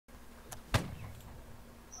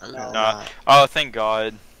No. Oh, thank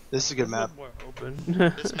God. This is a good map.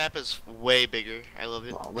 This map is way bigger. I love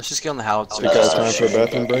it. Let's just get on the howitzer. You guys time for a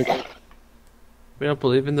bathroom break? We don't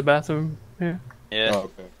believe in the bathroom here. Yeah. Oh,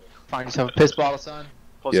 okay. Find yourself a piss bottle, son.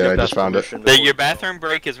 Yeah, I just found it. Your bathroom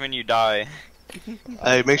break is when you die.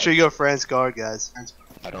 Hey, make sure you go French guard, guys.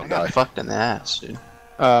 I don't I got die. fucked in the ass, dude.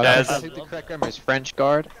 Guys. I think the correct grammar is French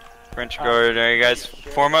guard. French guard. Alright, guys.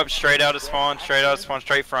 Form up straight out of spawn. Straight out of spawn.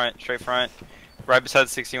 Straight front. Straight front. Right beside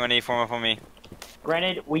the 61E. Form up on me.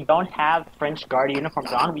 Granted, we don't have French guard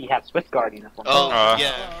uniforms on, we have Swiss guard uniforms on. Oh,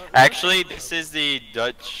 yeah. Actually, this is the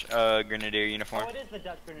Dutch Grenadier uniform. Oh, it is the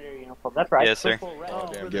Dutch Grenadier uniform, that's right. Yes, sir. Oh,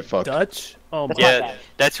 damn, get fucked. Dutch? Oh my Yeah,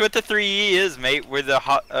 that's what the 3E is, mate. We're the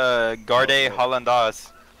Garde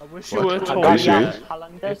Hollandaise. I wish you would have Are told you me serious?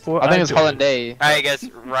 before I think it's Hollandaise. Alright, guys,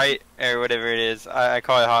 right, or whatever it is. I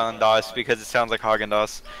call it Hollandaise because it sounds like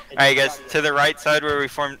Haagen-Dazs. Alright, guys, to the right side where we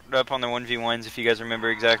formed up on the 1v1s, if you guys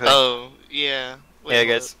remember exactly. Oh, yeah. Wait, Yeah,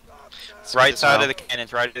 guys. Right side of the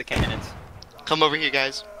cannons, right of the cannons. Come over here,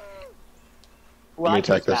 guys. Let me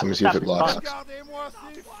attack this. Let me see if it blocks.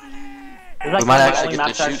 We might actually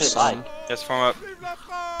get to shoot some. Just form up.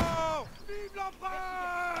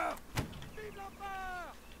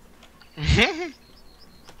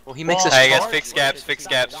 Well, he makes us. Alright, guys, fix gaps, fix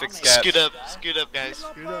gaps, fix gaps. Scoot up, guys.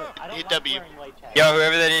 Hit W. Yo,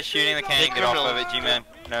 whoever that is shooting the cannon, get off of it, G-Man.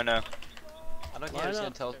 No, no. I don't think he's gonna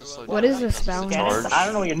tell us to slow down. What is this balance? I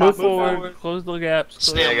don't know what you're Move talking about. forward, close the gaps. Close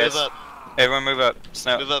Snail, Yeah, guys. move up. Everyone move up.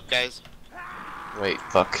 Snow. Move up, guys. Wait,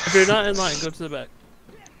 fuck. If you're not in line, go to the back.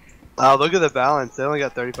 Oh, look at the balance. They only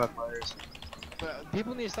got 35 players.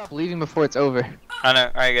 People need to stop leaving before it's over. I know.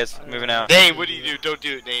 Alright, guys, moving out. Name, what do you do? Don't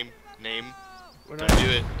do it, name. Name. We're Don't do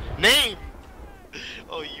it. Name!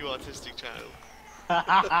 Oh, you autistic child.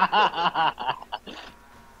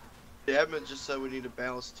 The admin just said we need a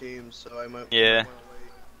balanced team, so I might. Yeah.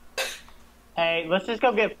 Hey, let's just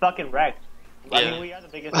go get fucking wrecked. I Yeah. mean, we are the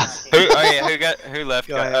biggest team. Who left?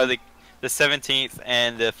 Go ahead. The 17th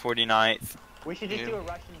and the 49th. We should just do a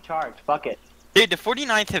Russian charge, fuck it. Dude, the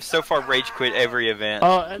 49th have so far rage quit every event.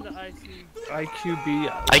 Oh, and the IQB. I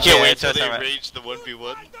can't Yeah, wait till that's they alright. rage the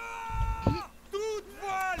 1v1.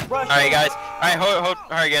 Alright, guys. Alright, hold.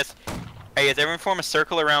 Alright, guys. Alright, guys, everyone form a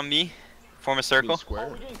circle around me. Form a circle.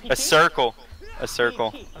 Square. A circle. A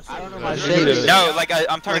circle. I don't know my shit. shit. No, like,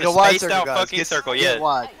 I'm talking Like a a wide spaced circle, out guys. fucking Get- circle, get yeah.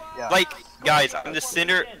 wide. Yeah. Like, guys, I'm the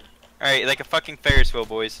center. Alright, like a fucking Ferris wheel,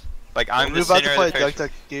 boys. Like, I'm the We're about center to of play the Ferris Duck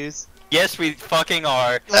Duck Goose. Yes, we fucking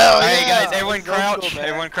are. Oh, Alright, yeah. guys, everyone Let's go, crouch. man.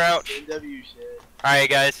 Everyone crouch. NW shit. Alright,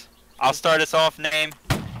 guys. I'll start us off. Name.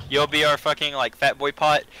 You'll be our fucking, like, fat boy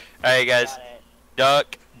pot. Alright, guys.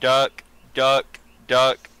 Duck, duck, duck,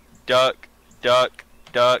 duck, duck, duck,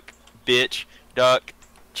 duck, bitch, duck,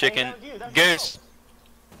 chicken, goose.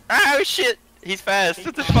 Oh shit! He's fast.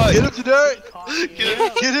 What the fuck? Get him to dirt.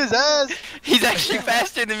 Get Get his ass. He's actually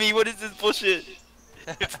faster than me. What is this bullshit?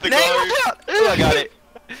 It's the Name, guard. look out! Ooh, I got it.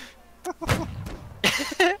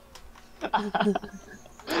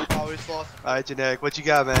 Always lost. Alright, Generic, what you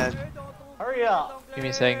got, man? Hurry up. Give me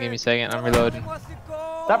a second, I'm reloading.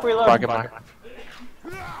 Stop reloading. Pocket mark.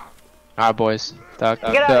 Alright, boys. Duck,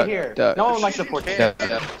 Get out of here. duck, No one likes the 14. duck,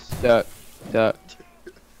 duck, duck,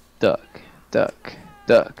 duck, duck,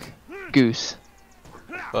 duck, goose.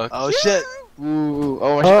 Fuck. Oh shit. Ooh,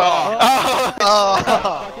 oh, Oh!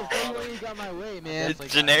 Oh. you got my way, man.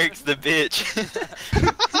 Generic's the bitch.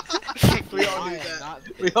 We all knew that.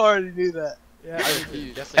 We already knew that.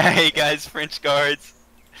 Hey guys, French guards.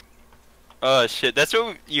 Oh shit, that's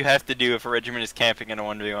what you have to do if a regiment is camping in a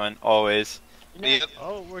 1v1, always. Yep.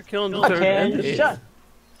 Oh, we're killing the third Okay, and shut.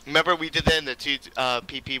 Remember we did that in the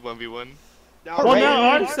PP 1v1? Well, now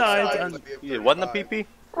our side's on. Yeah, wasn't the PP?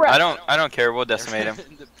 I don't care, we'll decimate him.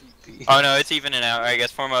 Oh no, it's even and out. Alright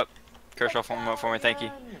guys, form up. Kershaw, form up for me, thank you.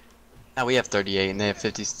 Now we have 38 and they have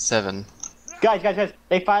 57. Guys,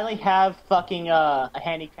 they finally have fucking a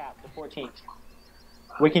handicap, the 14th.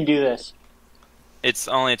 We can do this. It's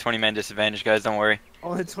only a 20-man disadvantage, guys, don't worry.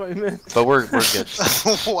 Only 20 minutes. But we're good.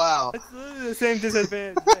 Wow. It's literally the same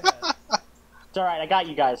disadvantage. It's alright, I got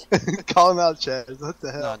you guys. Call him out, Chaz. What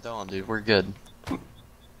the hell? No, don't, dude. We're good.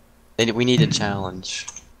 We need a challenge.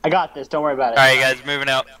 I got this, don't worry about it. Alright guys, moving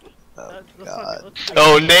out. Oh, God.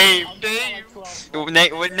 Oh, name!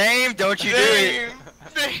 What name? Don't you do it!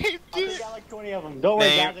 Name! I got like 20 of them. Don't worry,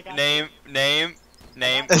 guys. I got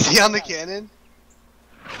Name. Is he on the cannon?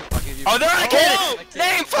 Oh, they're on the cannon!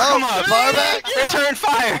 Name, fuck them up! Fire back! Return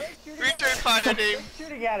fire! Return fire, name!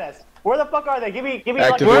 shooting at us. Where the fuck are they? Give me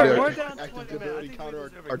like Activate we're it. down 20 Active men. I ability think counter we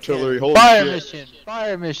deserve a artillery. kill. Holy Fire shit. mission,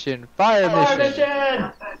 fire mission, fire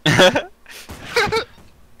mission. mission!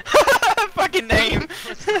 Fucking name!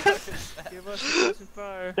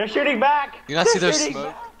 fire. They're shooting back. You not see They're their shooting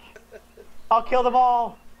smoke? back. I'll kill them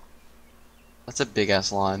all. That's a big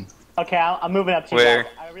ass line. Okay, I'm moving up to Where? you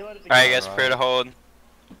guys. I reloaded the Alright, gun. guys, prepare to hold.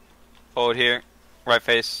 Hold here. Right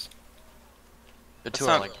face. The two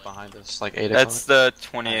That's are not- like behind us, like 8 That's the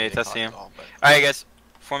 28th, I see him. Alright, guys,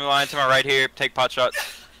 form the line to my right here. Take pot shots.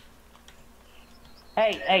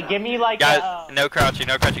 Hey, give me like Guys, no crouching,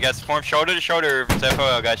 guys. Form shoulder to shoulder if it's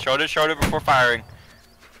FOL, guys. Shoulder to shoulder before firing.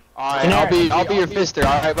 Alright, I'll be your fister,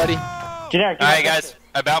 alright buddy? Generic. give me Alright, a guys, picture.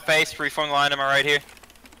 about face. Reform the line to my right here.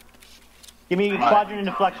 Give me quadrant and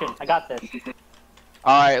deflection. I got this.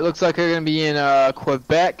 Alright, it looks like they're gonna be in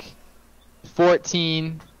Quebec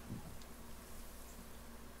 14.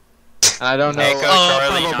 I don't know. Echo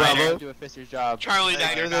Charlie Bravo, Niner. Bravo. Do a fister's job. Charlie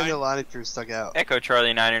Hey, you're the 99. line crew stuck out. Echo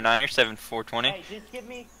Charlie 99, you're 7420. Hey, just give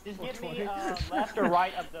me left or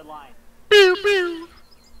right of the line.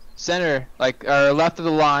 Center, like left of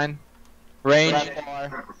the line. Range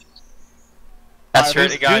far. That's right,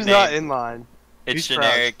 the guy Who's not named. in line? It's who's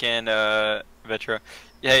generic and Vetro.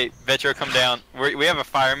 Hey, Vetro, come down. We have a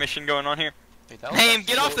fire mission going on here. Hey,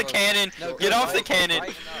 get off the cannon! Get off the cannon!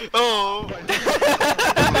 Oh!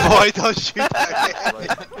 Boy, don't shoot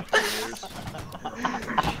that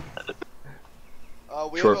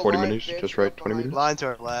we Short have a 40 line minutes, fit just right, from 20 behind- meters. Line to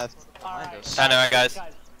our left. Alright. I know, guys.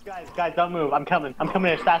 Guys, don't move. I'm coming. I'm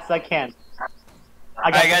coming as fast as I can. I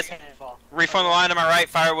got Alright, guys. the cannonball. Reform the line to my right,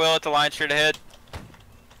 fire wheel at the line straight ahead.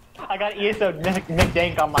 I got ESO Nick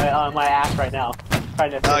Dank on my ass right now.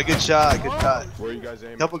 Trying to. Good shot, good shot. Where are you guys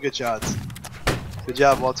aiming? Couple good shots. Good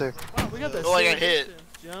job, Walter. Wow, we got the Oh, I same got hit. distance,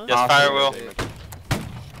 John. Yes, fire wheel.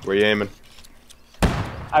 Where you aiming?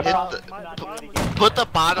 I Hit promise the- I'm not doing it again. Put the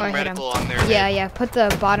bottom Oh, I hit him. reticle on there. Yeah, yeah. Put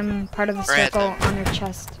the bottom part of the Right circle there. on their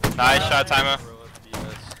chest. Nice shot, Timo.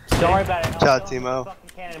 Don't worry about it. Shot, Timo.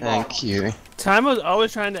 Thank you. Timo's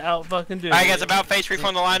always trying to out fucking do. Alright, guys, about face,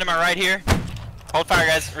 reform the line to my right here. Hold fire,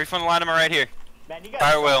 guys. Reform the line to my right here. Man, you guys,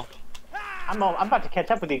 Fire wheel. I'm about to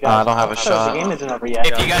catch up with you guys. I don't have a So shot. The game isn't over yet.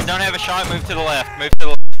 If you guys don't have a shot, move to the left. Move to the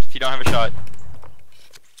left if you don't have a shot.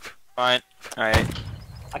 Fine. Alright.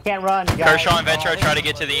 I can't run, guys. Kershaw and Vetro try to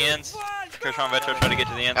get to the ends. Kershaw and Vetro try to get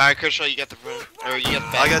to the ends. Alright, Kershaw, you got the front. Or you got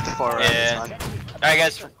the back. I got the far right. Yeah. That's fine. Alright,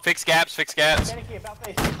 guys, fix gaps, fix gaps.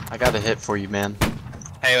 I got a hit for you, man.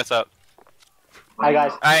 Hey, what's up? Hi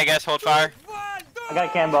guys, Alright, guys, hold fire. I got a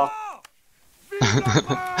cannonball. You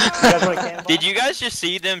guys want a cannonball? Did you guys just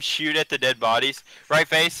see them shoot at the dead bodies? Right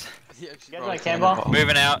face. You guys want a cannonball?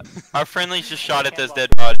 Moving out. Our friendlies just shot at those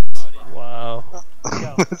dead bodies. Wow.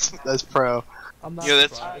 That's pro. I'm not Yo,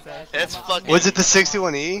 that's surprised, actually. that's fucking. Was it the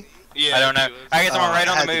 61E? Yeah. I don't know. Alright, guys, I'm on right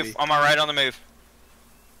on had the to move. be. On my right on the move.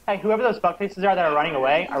 Hey, whoever those fuck faces are that are running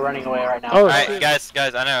away right now. Oh, Alright, shit. guys,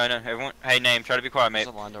 I know. Everyone, hey, name, try to be quiet, mate.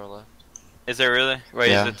 There's a line door left. Is there really? Wait,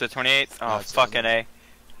 Yeah. is it the 28th? Oh, No, it's- fucking A.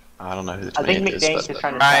 I don't know who the I think 28th is, McDank but is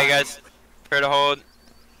trying to. Alright, guys. Prepare to hold.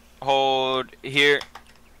 Hold here.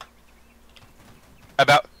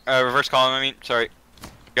 About, reverse column, I mean. Sorry.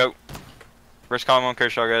 Go. Reverse column on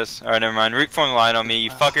Kershaw, guys. Alright, never mind. Reform the line on me, you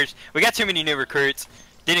fuckers. We got too many new recruits.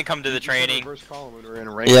 Didn't come to the training. Reverse column when we're in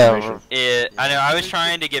a range Yeah, formation. Yeah, I know. I was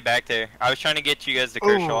trying to get back there. I was trying to get you guys to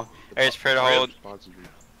Kershaw. Alright, just prepare to hold. As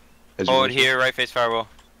you Hold mentioned. here, right face firewall.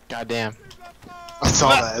 Goddamn. I saw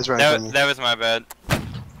that. It was right from you. That was my bad.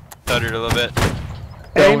 Stuttered a little bit.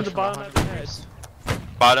 Aim the bottom of the head.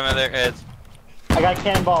 Bottom of their heads. I got a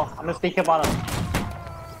cannonball. I'm gonna sneak up on him.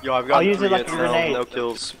 Yo, I've I'll got use it 3 like a hits now, grenade. no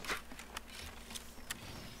kills.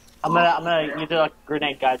 I'm gonna use it like a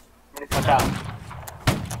grenade, guys. Watch out.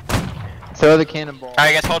 Throw the cannonball.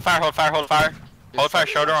 Alright, guys, hold fire, hold fire, hold fire. Hold fire,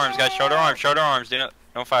 shoulder arms, guys, shoulder arms,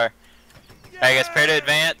 don't fire. Alright, guys, prepare to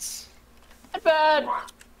advance. Bad.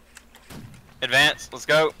 Advance, let's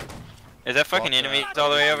go. Is that fucking enemy all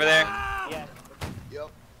the way over there? Yeah.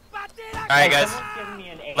 Alright, guys, Someone's giving me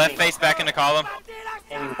an aiming- left face back in the column.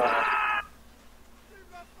 aiming bonus.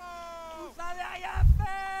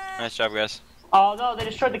 Nice job, guys. Oh no, they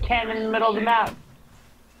destroyed the cannon in the middle of the map.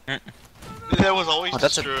 That was always Oh,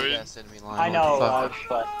 that's a destroyed. big ass enemy line. I know, What the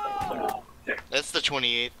fuck? but That's the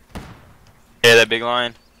 28th. Yeah, that big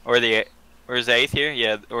line. Or the 8th here?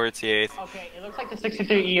 Yeah, or it's the 8th. okay, it looks like the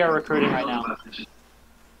 63E are recruiting right now.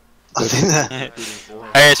 I think that.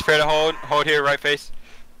 Alright, guys, prepare to hold here, right face.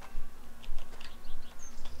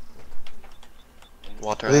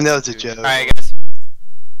 Walter. I think that was a joke. Alright, guys.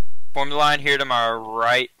 Form the line here to my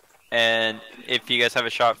right, and if you guys have a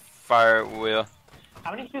shot, fire wheel.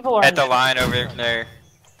 How many people are At in the this? line over there.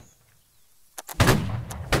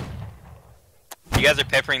 You guys are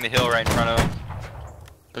peppering the hill right in front of them.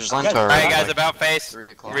 There's line to our Alright, right, guys, like, about face. 3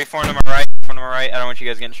 o'clock. Reform to my right. Reform to my right. I don't want you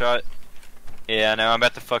guys getting shot. Yeah, I know. I'm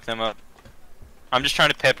about to fuck them up. I'm just trying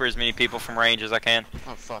to pepper as many people from range as I can.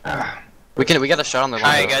 Oh fuck. We got a shot on the line.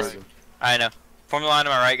 Alright guys. I know. Form the line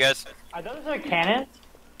to my right, guys. Are those cannons?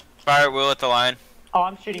 Fire at will at the line. Oh,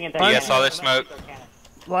 I'm shooting at the You guys saw their smoke.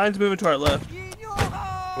 Line's moving to our left.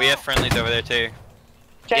 We have friendlies over there too.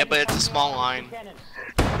 Yeah, but it's a small line.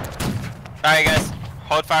 Alright guys.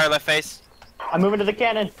 Hold fire left face. I'm moving to the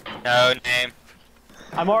cannon. No name.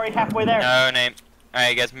 I'm already halfway there. No name.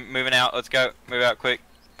 Alright guys, moving out. Let's go. Move out quick.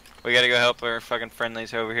 We gotta go help our fucking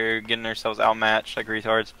friendlies over here getting ourselves outmatched like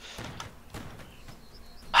retards.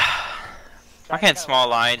 Why can't small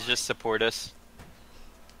lines just support us?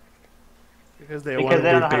 Because they want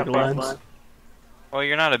to be big lines. Well,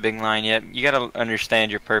 you're not a big line yet. You gotta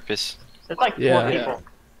understand your purpose. There's like 4 people.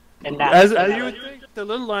 And as you would think, the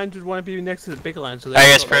little lines would want to be next to the big lines. So I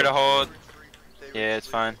guess prayer to hold. Yeah, it's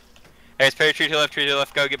fine. Hey, guys, prayer tree to the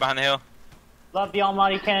left, go, get behind the hill. Love the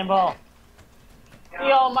almighty cannonball.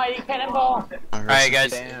 The almighty cannonball. Alright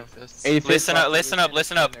guys, listen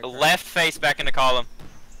up. Left face back into column.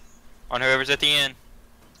 On whoever's at the end.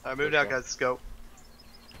 Alright, move down, guys. Let's go.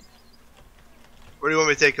 Where do you want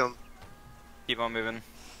me to take them? Keep on moving.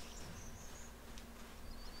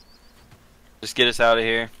 Just get us out of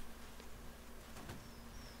here.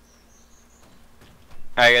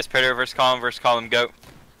 Alright guys, predator versus column, go.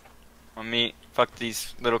 On me, fuck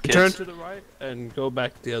these little kids. Turn to the right and go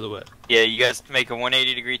back the other way. Yeah, you guys make a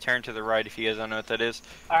 180-degree turn to the right if you guys don't know what that is.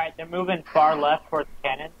 Alright, they're moving far left towards the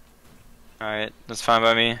cannon. Alright, that's fine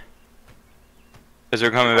by me. Because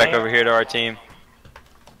we're coming back over here to our team.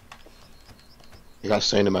 I got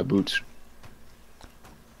sand in my boots.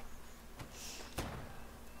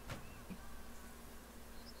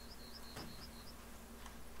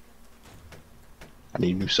 I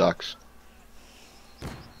need new socks.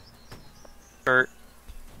 Kurt.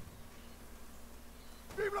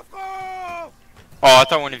 Oh, I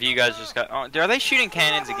thought one of you guys just got. Oh, are they shooting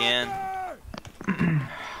cannons again?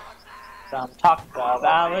 Some talk of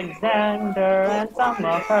Alexander and some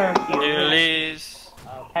of Hercules.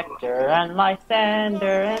 Of Hector and Lysander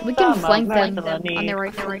and We can some flank of them Mercury. on their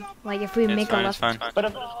right foot. Like if we It's make fine, a it's left. fine. But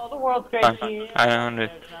of all the world's great heroes, I don't know.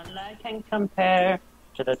 none that can compare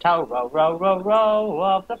to the row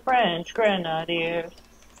of the French Grenadiers.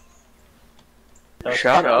 Those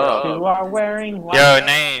Shut up. Who are wearing white. Yo,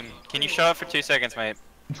 name. Can you shut up for 2 seconds, mate?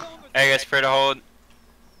 Hey guys, pray to hold.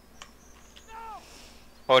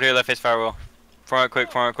 Hold here, left face firewall. Form it quick,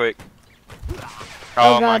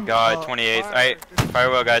 Oh, my god, 28th. Alright,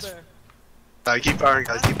 firewall, guys. Alright, keep firing,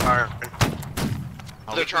 guys. Keep firing.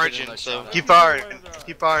 They're charging, so Keep firing.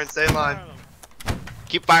 Keep firing. Stay in line.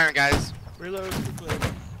 keep firing, guys. Reload quickly.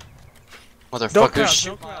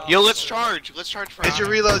 Motherfuckers. Yo, let's charge. Let's charge for. Get your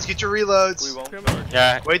reloads. Get your reloads.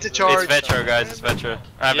 Yeah, Wait to charge. it's Vetro, guys, it's Vetro.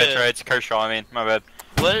 Not Yeah. Vetro, it's Kershaw, I mean, my bad.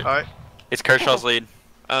 What? Alright. It's Kershaw's lead.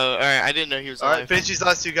 Oh, alright. I didn't know he was alive. Alright, finish these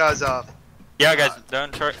last 2 guys off. Yeah, guys,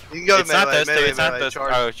 don't charge. You can go to It's not melee, those two, melee, it's not melee, those.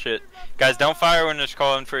 charge. Oh, shit. Guys, don't fire when it's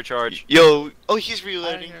calling for a charge. Yo. Oh, he's I didn't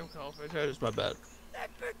reloading. hear him call for a charge, it's my bad.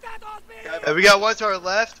 We got one to our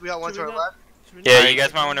left. We got one to our left. Yeah, you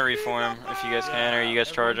guys might want to reform if you guys can, or are you guys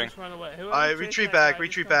charging? Alright, retreat back.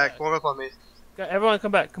 Retreat back. Form up on me. Everyone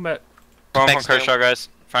come back, come back. Form from Thanks, Kershaw, guys.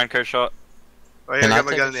 Find Kershaw. Right here, Can I I got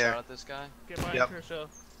my take gun a in the air. shot at this guy? Get behind Yep. Kershaw.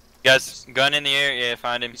 Guys, gun in the air, yeah,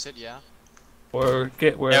 find him. You said yeah? Or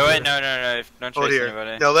get wherever. No, wait, no, don't Hold chase here.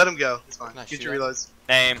 anybody. No, let him go. It's fine. Can I Get shoot your him? reloads.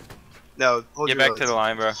 Name, No, hold get your back to the reloads.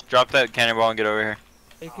 line, bro. Drop that cannonball and get over here.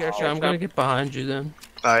 Hey, Kershaw, I'm gonna get behind you then.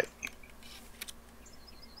 Alright.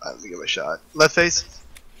 Alright, let me get my shot. Left face.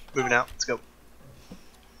 Moving out. Let's go.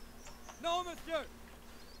 No, monsieur.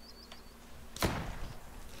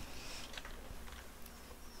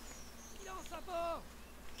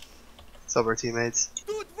 What's up, our teammates?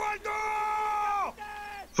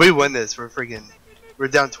 If we win this, we're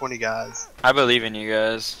down 20 guys. I believe in you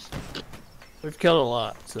guys. We've killed a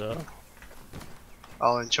lot, so.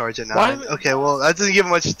 All in charge at Why 9. do we- Okay, well, that doesn't give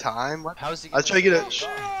much time. What? How's he I was trying to get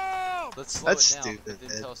a. Let's slow That's it down. stupid, It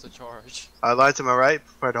didn't man. tell us to charge. I lied to my right.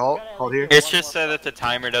 Prepare to halt. Hold here. It's just so that the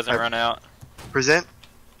timer doesn't run out. Present.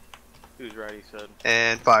 Who's right, he said.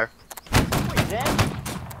 And fire.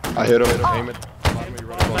 I hit him, aim it.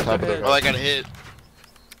 Right on top of the Oh, I got a hit.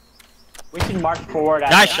 We should march forward.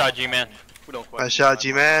 Nice shot, G-Man. We don't Nice shot,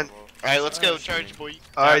 G-Man. Alright, let's go. Charge, boy.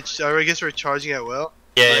 Alright, I guess we're charging at will.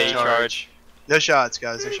 Yeah, Right, you charge. charge. No shots,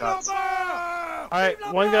 guys. No shots. Alright,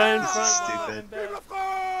 one guy in This is front. stupid.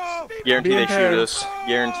 Guarantee Be they impaired. shoot us.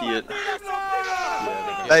 Guarantee it.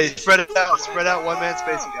 Hey, spread it out. Spread out one man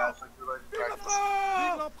spacing, guys. Like we learned in practice.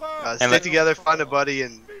 And Stick let- together, find a buddy,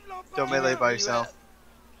 and don't melee by yourself.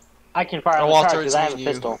 I can fire I'll on the walk charge towards because I have a me and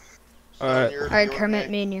you. pistol. Alright. Alright, Kermit,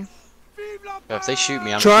 me and you. If they shoot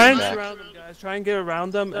me, I'm Try shooting and back. surround them, guys. Try and get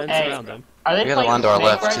around them and Hey. surround them. Are they We got a playing line to our Snake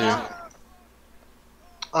left right too. now?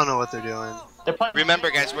 I don't know what they're doing. They're playing Remember,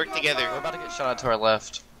 guys, work together. We're about to get shot out to our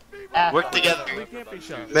left. Work together. We can't be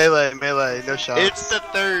shot. Melee, melee, no shots. It's the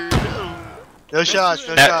third. No shots,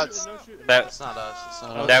 no That- shots. That It's not us. It's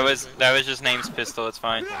not us. that was just name's pistol. It's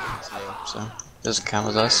fine. So doesn't count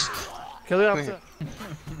as us. Kill the officer.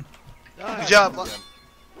 Good job.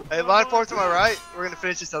 Hey, line 4 to my right. We're gonna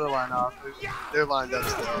finish this other line off. They're lined up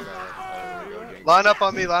still. Line up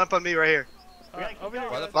on me right here. Over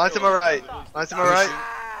here. Line to my right. Line to my right.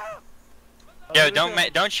 Yo,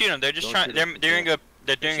 don't shoot them. They're just trying.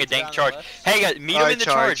 They're doing a dank charge. Hey guys, meet them in the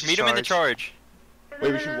charge. Meet them in the charge.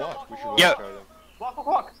 Wait, we should walk. We should walk. Yo.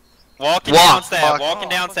 Walk. Walking Walk, down stab. walk. Walking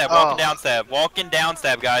down stab. Oh. Walking down sab. Walking down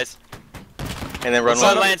stab, guys. And then run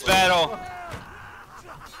Sunlands battle.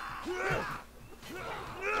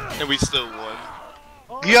 And we still won.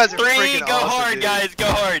 You guys are 3, freaking go awesome, hard, dude. guys. Go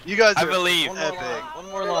hard. You guys I are believe. epic. One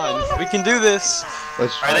more line. We can do this.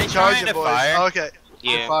 Let's Are they trying to boys. fire? Oh, okay.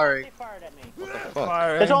 They're Yeah. firing. They fired at me.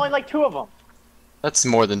 Fire. There's only like 2 of them. That's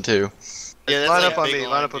more than 2. Yeah, that's Line like up a on big me. line,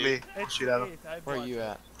 Line up on dude. me. Shoot at them. Where are you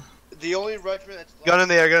at? The only regiment that's gun in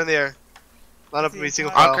the air. Gun in the air. Line up on me.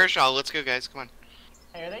 Single On file. Kershaw, let's go, guys. Come on.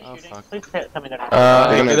 Hey, are they Oh, shooting? fuck. Please tell me they're not.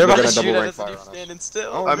 They're about to double shoot at rank us and fire you're on us. standing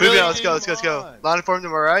still. Alright, moving on. Let's go. Let's go. Line form to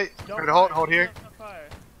my right. We're gonna hold here.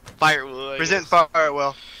 Firewood. Present fire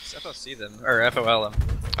well. FOC them or FOL them.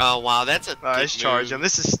 Oh wow, that's a. Alright, let's dick charge move. them.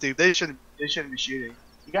 This is stupid. They shouldn't be shooting.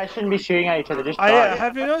 You guys shouldn't be shooting at each other. Just I charge.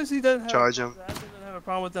 have you noticed he doesn't have Charge him. Zach doesn't have a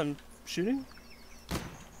problem with them shooting?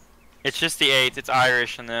 It's just the 8th. It's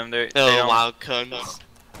Irish in them. They Oh don't. wow, cunts.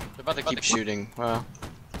 They're about to keep shooting. Wow.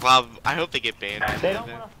 Wow, I hope they get banned. They don't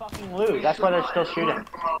want to fucking lose. That's why they're still shooting.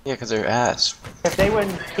 Yeah, because they're ass. If they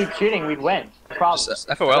wouldn't keep shooting, we'd win. Problem. Just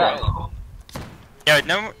FOL them. Yeah,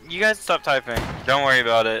 no, you guys stop typing. Don't worry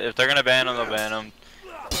about it. If they're gonna ban them, they'll ban them.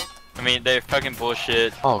 I mean, they're fucking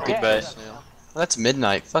bullshit. Oh, good Yeah. bet. That's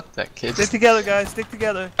midnight. Fuck that kid. Stick together, guys. Stick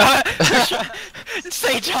together.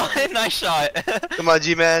 Say John, nice shot. Come on,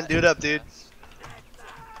 G-Man. Do it up, dude.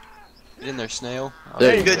 Get in there, snail. Oh,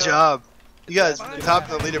 There you Good job. You guys top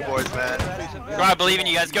of the leaderboards, man. Go, I believe in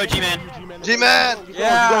you guys. Go, G-Man. G-Man.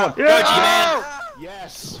 Yeah. Go, G-Man.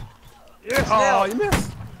 Yes. Oh, you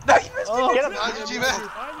missed. Get him. Behind you, G-Man.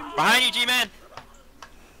 Behind you, G-Man.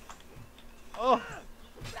 Oh.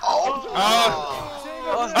 Oh,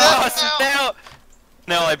 Snail.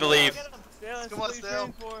 No, I believe. Come on,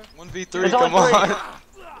 Snail. 1v3, There's come only 3. on.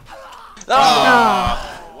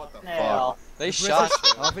 Oh. Nail. They shot.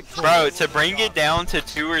 Bro, to bring it down to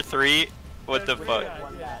 2 or 3, what the fuck?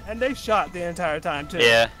 And they shot the entire time too.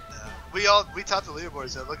 Yeah. We topped the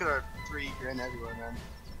leaderboards, so look at our 3eGren everywhere, man.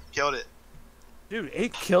 Killed it. Dude,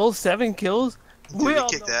 8 kills, 7 kills. Dude, we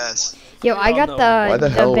kicked ass. Yo, I got Why the the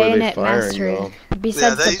hell were they bayonet firing, mastery. though?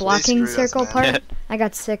 Besides Yeah, they the blocking screwed us, circle man. part, I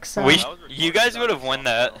got 6. So. You guys would have won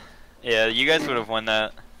that. Yeah, you guys would have won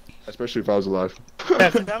that. Especially if I was alive.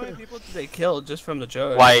 How many people did they kill just from the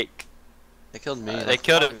charge? Like, They killed me. they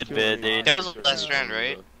killed a bit, dude. That was the last round,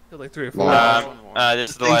 right? Killed like 3 or 4. This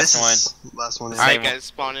is the I think last this one. is last one. Same Alright, one. guys,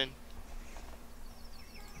 spawn in.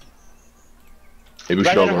 Maybe we You should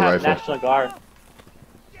guys all don't go have rifle. National Guard.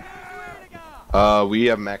 We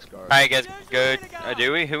have max guard. Alright, guys, go.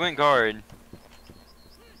 Do we? Who went guard?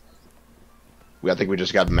 I think we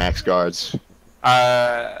just got max guards. Do we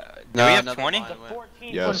have another 20? line The went.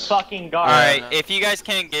 14th Yes. was fucking guard. Alright, if you guys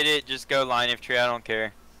can't get it, just go line infantry. I don't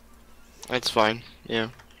care. That's fine. Yeah.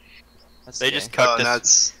 That's They gay. just Oh, cucked us.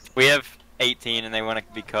 nuts. We have 18 and they want to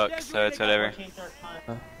be cucked, so it's whatever. 14th are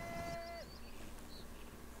fine.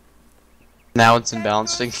 Now it's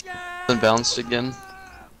imbalanced. Imbalanced again.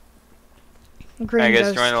 Green Alright, guys,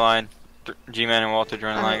 goes. join the line. G-Man and Walter,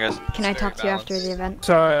 join the line, guys. Can I talk to you after the event?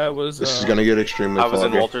 Sorry, I was This is gonna get extremely foggy.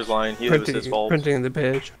 line. printing the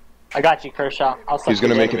page. I got you, Kershaw. I'll He's suck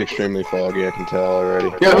gonna your make it dick. extremely foggy, I can tell already.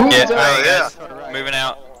 Yeah, alright, yeah. guys. Moving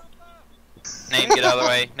out. Name, get out of the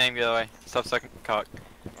way. Name, get out of the way. Stop sucking cock.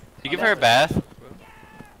 You give her a bath?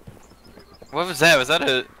 What was that? Was that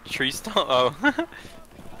a tree stump? Oh.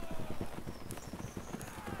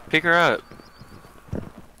 Pick her up.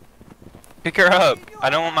 Pick her up. I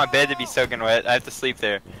don't want my bed to be soaking wet. I have to sleep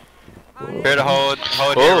there. Here to hold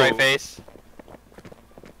your right face.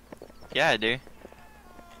 Yeah, I do.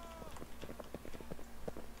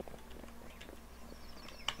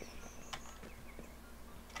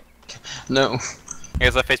 No.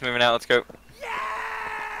 Here's left face moving out. Let's go.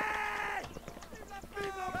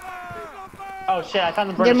 Oh shit, I found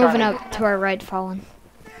the They're British moving Army. up to our right, fallen.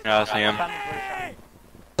 Yeah, I see him. I found the British Army.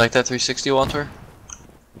 Like that 360, Walter?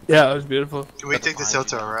 Yeah, it was beautiful. Can we take this hill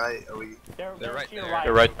to our right? Are we? They're right there.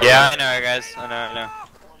 They're right. Yeah, I know, guys. I know.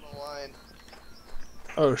 On the line.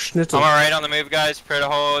 Oh, schnitzel. I'm alright on the move, guys. Prepare to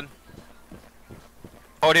hold.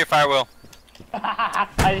 Hold your fire wheel.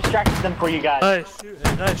 I distracted them for you guys. Nice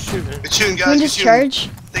shooting, nice shooting. Good shooting, Can guys. we Good just shooting. charge?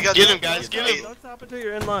 They got Get the- him, guys. Get him. Don't stop until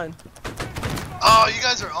you're in line. Oh, you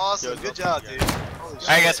guys are awesome. Good job, dude.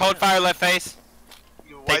 Alright, guys, hold fire left face.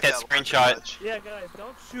 Take that screenshot. Yeah, guys,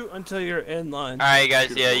 don't shoot until you're in line. Alright,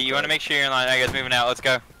 guys, yeah, you want to make sure you're in line. Alright, guys, moving out. Let's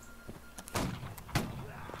go.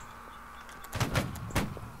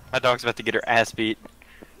 My dog's about to get her ass beat.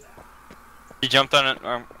 She jumped on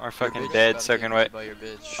our fucking bed, soaking wet.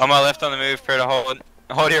 On my left on the move, prepare to hold.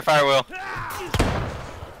 Hold your fire wheel.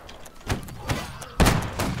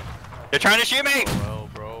 They're trying to shoot me!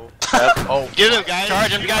 Bro. Oh, get him, guys.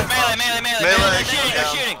 Charge them, guys. Melee. They're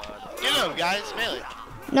shooting. Get him, guys. Melee.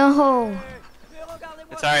 No.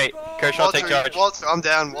 It's alright. Kershaw, take charge. Walter, I'm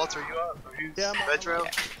down. Walter, you up? Are you Metro?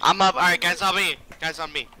 I'm up. Alright, guys on me. Guys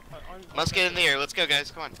on me. Let's get in the air. Let's go,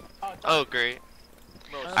 guys. Come on. Oh, great.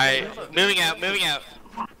 Alright, moving out.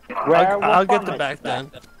 I'll get the back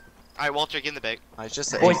then. Alright, Walter, get in the bag. It's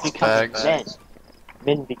just Boys eight becoming bags. men.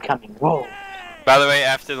 Men becoming wolves. By the way,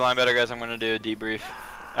 after the LineBattle, guys, I'm gonna do a debrief.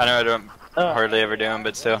 I know I don't hardly ever do them,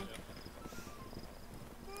 but still.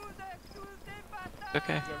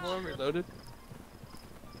 Okay. Is everyone reloaded?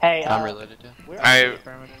 Hey, I'm related to. Alright.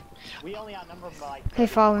 we only outnumber them by like. Hey,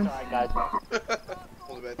 fallen. Sorry, guys.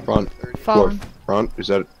 Front. Fallen. Front. Is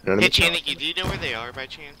that an enemy? Hey, Chaniki, do you know where they are by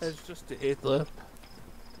chance? It's just the 8th left.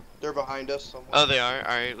 They're behind us somewhere. Oh, they are?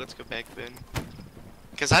 Alright, let's go back then.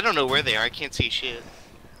 Because I don't know where they are. I can't see shit.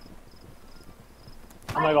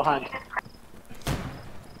 I'm gonna go hunt.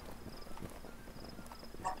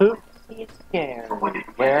 Who is scared?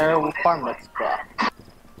 Where will farm let's go?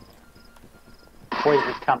 Boys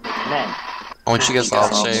becoming men. I want you guys to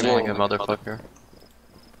all shave like a motherfucker.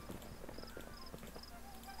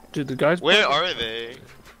 Dude, the guys. Where are they?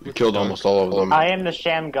 We killed almost all of them. I am the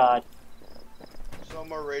sham god.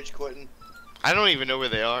 Some are rage quitting. I don't even know where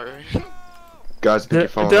they are. Guys, I think you're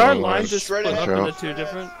following There the are wrong lines line. just split up Sure. into two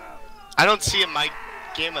different. I don't see it. My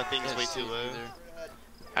gamma thing's way too low.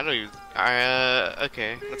 I don't even.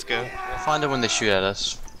 Okay, let's go. We'll find it when they shoot at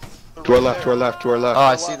us. To our left, to our left, to our left. Oh,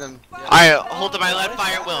 I see them. Alright, hold to my left,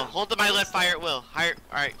 fire at will. Hold to my left, fire at will.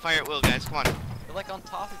 Alright, fire at will, guys. Come on. They're like on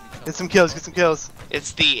top of each other. Get some kills. Get some kills.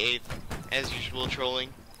 It's the 8th, as usual, trolling.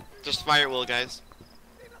 Just fire at will, guys.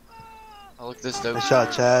 Oh, look at this dope. Good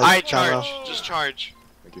shot, Chad. Alright, charge. Just charge.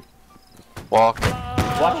 Walk.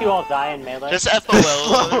 Watch you all die in melee. Just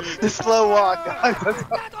FOL. The slow walk, guys. Let's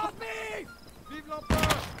go.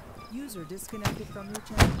 User disconnected from your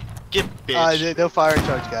channel. Get bitch. No fire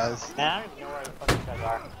charge, guys. Man, I don't even know where the fuck you guys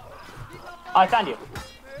are. Oh, I found you.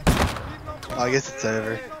 Oh, I guess it's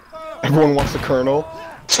over. Everyone wants the colonel.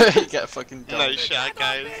 You got fucking dumped. Nice shot,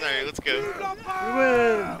 guys. Alright, let's go. We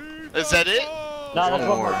win. Is that it? No, that's One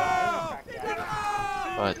one more. more.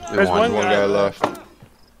 But we There's won. One guy left.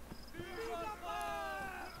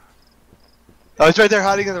 Oh, he's right there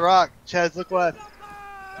hiding in the rock. Chaz, look left.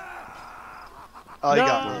 Oh, you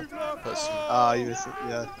got me. Pussy. Oh, you missed it.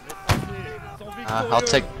 Yeah. I'll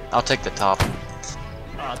take the top.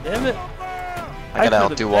 Aw, damn it. I gotta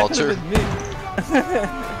outdo Walter.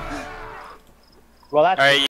 Well, that's. Alright,